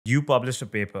You published a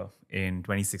paper in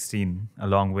 2016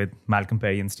 along with Malcolm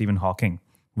Perry and Stephen Hawking,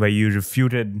 where you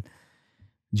refuted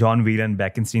John Whelan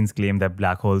Bekenstein's claim that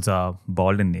black holes are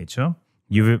bald in nature.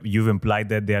 You've implied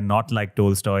that they are not like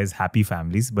Tolstoy's happy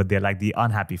families, but they're like the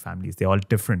unhappy families. They're all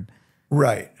different.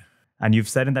 Right. And you've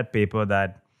said in that paper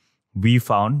that we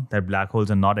found that black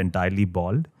holes are not entirely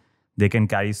bald. They can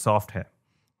carry soft hair,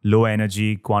 low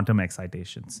energy quantum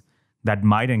excitations that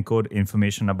might encode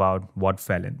information about what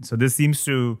fell in. So this seems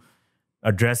to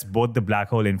address both the black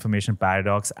hole information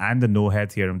paradox and the no hair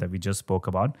theorem that we just spoke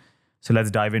about. So let's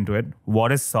dive into it.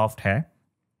 What is soft hair?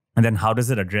 And then how does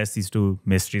it address these two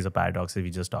mysteries or paradoxes we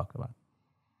just talked about?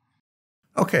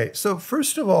 Okay, so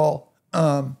first of all,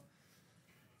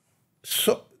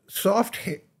 soft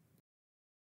hair.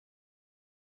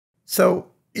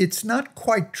 So it's not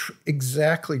quite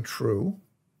exactly true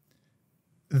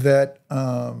that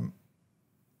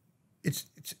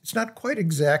it's not quite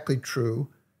exactly true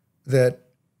that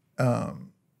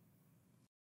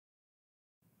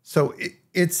so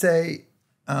it's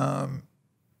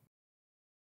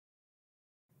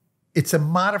a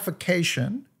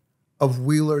modification of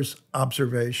Wheeler's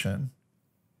observation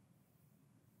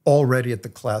already at the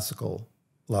classical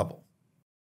level.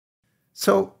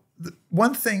 So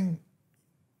one thing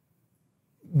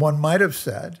one might have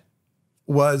said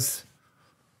was,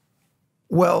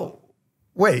 well,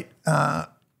 wait,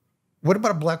 what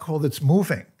about a black hole that's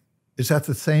moving? Is that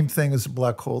the same thing as a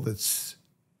black hole that's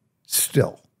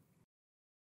still?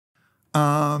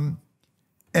 And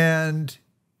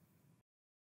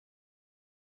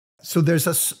so there's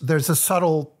a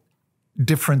subtle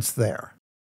difference there.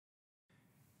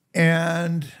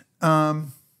 And how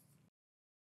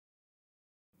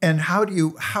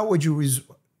would you,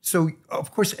 so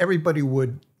of course everybody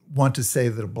would want to say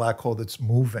that a black hole that's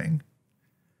moving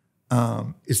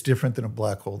is different than a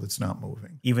black hole that's not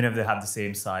moving. Even if they have the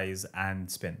same size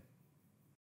and spin.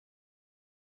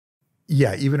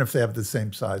 Yeah, even if they have the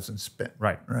same size and spin.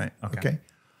 Right. Right. Okay.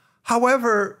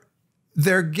 However,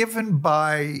 they're given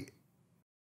by,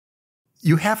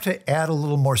 you have to add a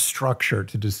little more structure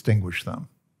to distinguish them.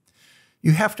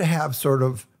 You have to have sort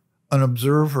of an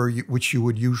observer, which you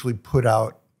would usually put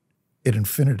out at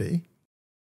infinity.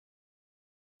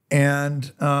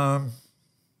 And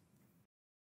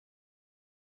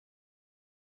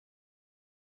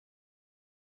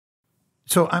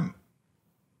so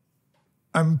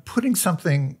I'm putting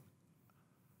something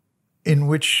in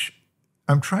which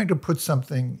I'm trying to put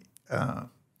something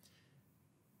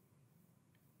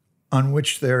on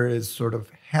which there is sort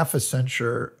of half a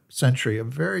century of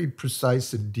very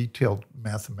precise and detailed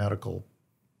mathematical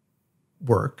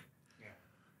work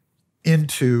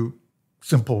into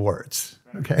simple words,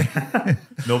 okay?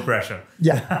 No pressure.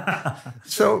 Yeah.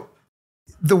 So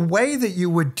the way that you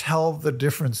would tell the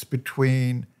difference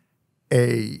between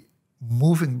a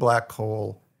moving black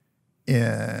hole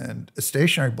and a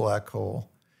stationary black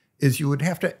hole is you would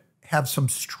have to have some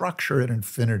structure at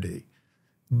infinity,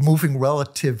 moving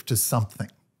relative to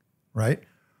something, right?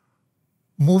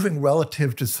 Moving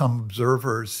relative to some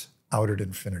observers out at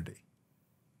infinity.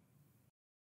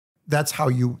 That's how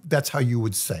you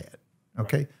would say it,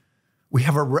 okay? We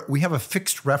have a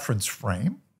fixed reference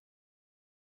frame.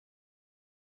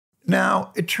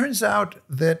 Now, it turns out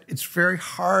that it's very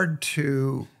hard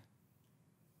to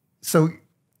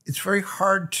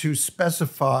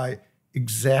specify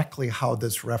exactly how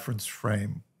this reference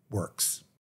frame works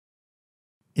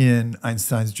in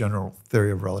Einstein's general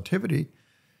theory of relativity,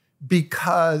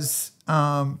 because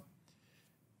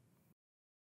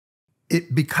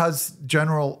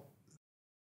general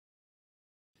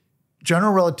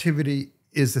relativity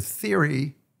is a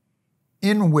theory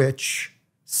in which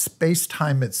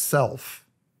space-time itself,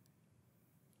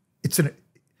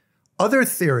 other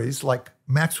theories like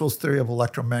Maxwell's theory of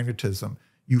electromagnetism,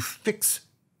 you fix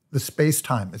the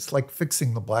space-time. It's like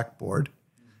fixing the blackboard.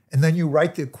 And then you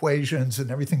write the equations and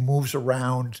everything moves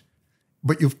around,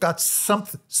 but you've got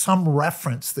some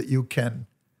reference that you can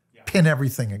pin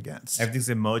everything against. Everything's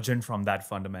emergent from that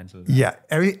fundamental. Yeah,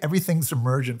 everything's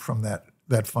emergent from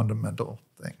that fundamental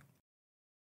thing.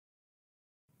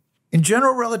 In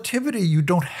general relativity, you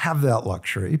don't have that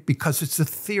luxury because it's a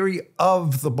theory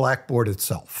of the blackboard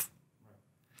itself.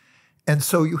 And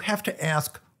so you have to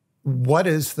ask, what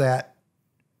is that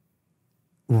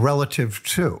relative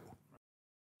to?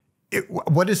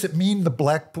 What does it mean the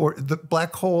black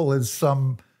hole is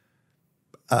some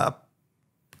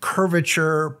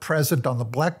curvature present on the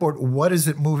blackboard? What is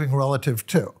it moving relative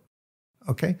to?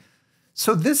 Okay?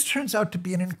 So this turns out to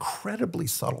be an incredibly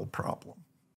subtle problem,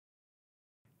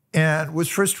 and was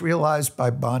first realized by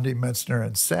Bondi, Metzner,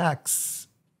 and Sachs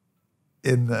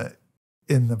in the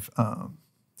in the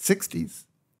 60s.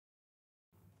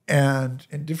 And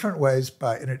in different ways,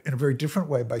 in a very different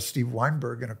way by Steve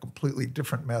Weinberg in a completely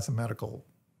different mathematical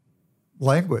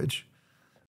language,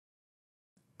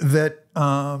 that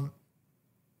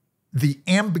the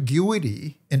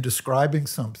ambiguity in describing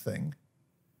something,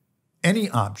 any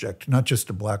object, not just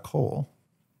a black hole,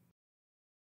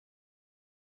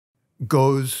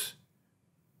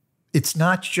 it's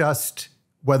not just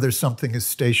whether something is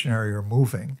stationary or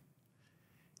moving.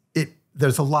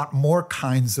 There's a lot more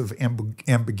kinds of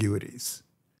ambiguities.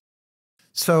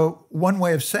 So one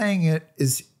way of saying it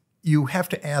is you have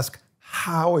to ask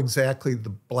how exactly the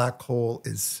black hole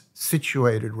is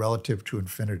situated relative to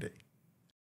infinity.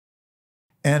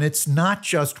 And it's not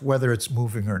just whether it's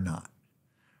moving or not.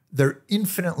 There are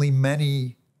infinitely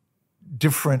many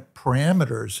different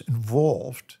parameters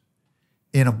involved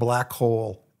in a black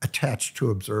hole attached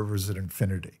to observers at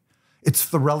infinity. It's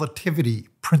the relativity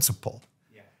principle.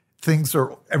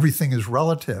 Everything is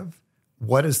relative.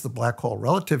 What is the black hole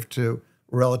relative to?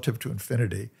 Relative to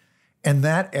infinity. And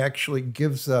that actually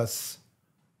gives us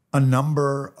a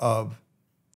number of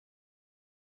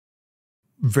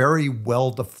very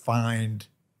well-defined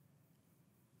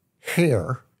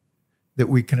hair that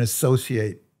we can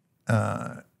associate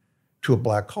to a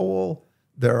black hole.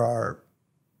 There are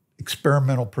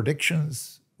experimental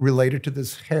predictions related to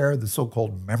this hair, the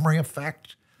so-called memory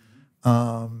effect,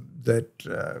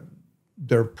 that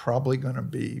they're probably going to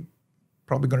be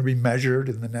measured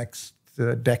in the next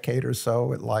decade or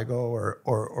so at LIGO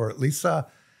or at LISA,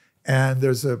 and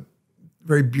there's a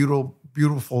very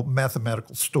beautiful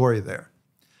mathematical story there.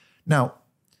 Now,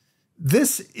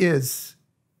 this is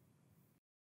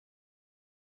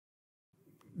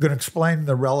going to explain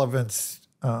the relevance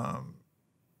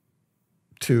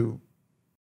to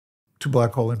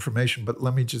black hole information, but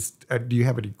let me just, do you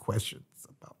have any questions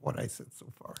about what I said so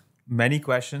far? Many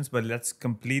questions, but let's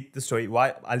complete the story.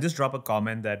 I'll just drop a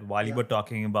comment that while you were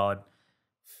talking about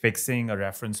fixing a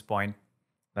reference point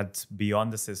that's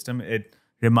beyond the system, it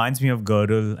reminds me of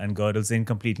Gödel and Gödel's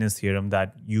incompleteness theorem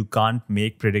that you can't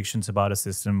make predictions about a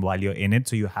system while you're in it.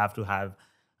 So you have to have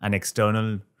an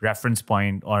external reference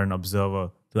point or an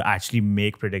observer to actually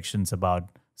make predictions about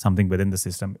something within the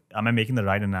system. Am I making the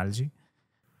right analogy?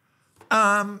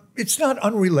 It's not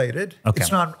unrelated. Okay.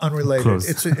 It's not unrelated. Close.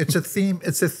 It's a theme.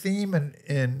 It's a theme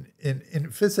in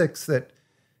physics that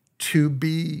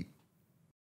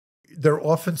there are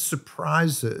often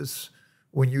surprises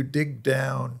when you dig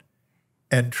down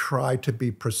and try to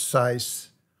be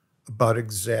precise about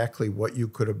exactly what you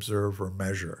could observe or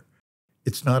measure.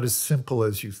 It's not as simple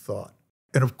as you thought.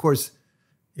 And of course,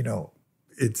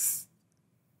 it's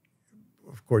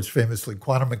famously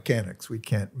quantum mechanics. We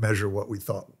can't measure what we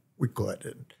thought we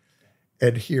could.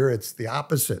 And here it's the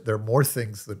opposite. There are more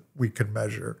things that we can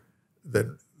measure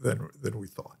than we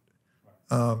thought.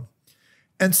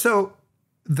 And so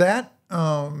that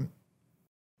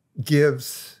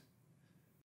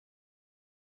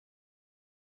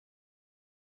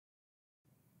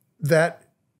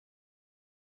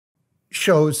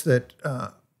shows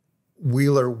that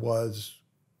Wheeler was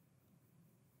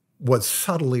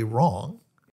subtly wrong.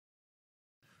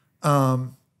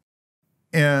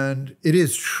 And it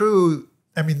is true,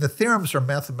 the theorems are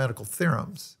mathematical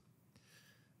theorems,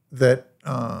 that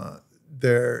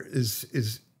there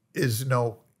is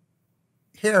no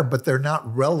hair, but they're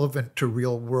not relevant to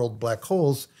real-world black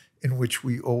holes in which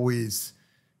we always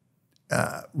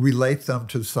relate them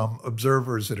to some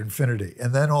observers at infinity.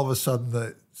 And then all of a sudden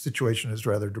the situation is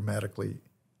rather dramatically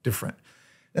different.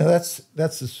 Now that's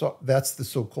the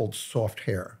so-called soft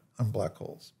hair on black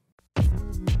holes.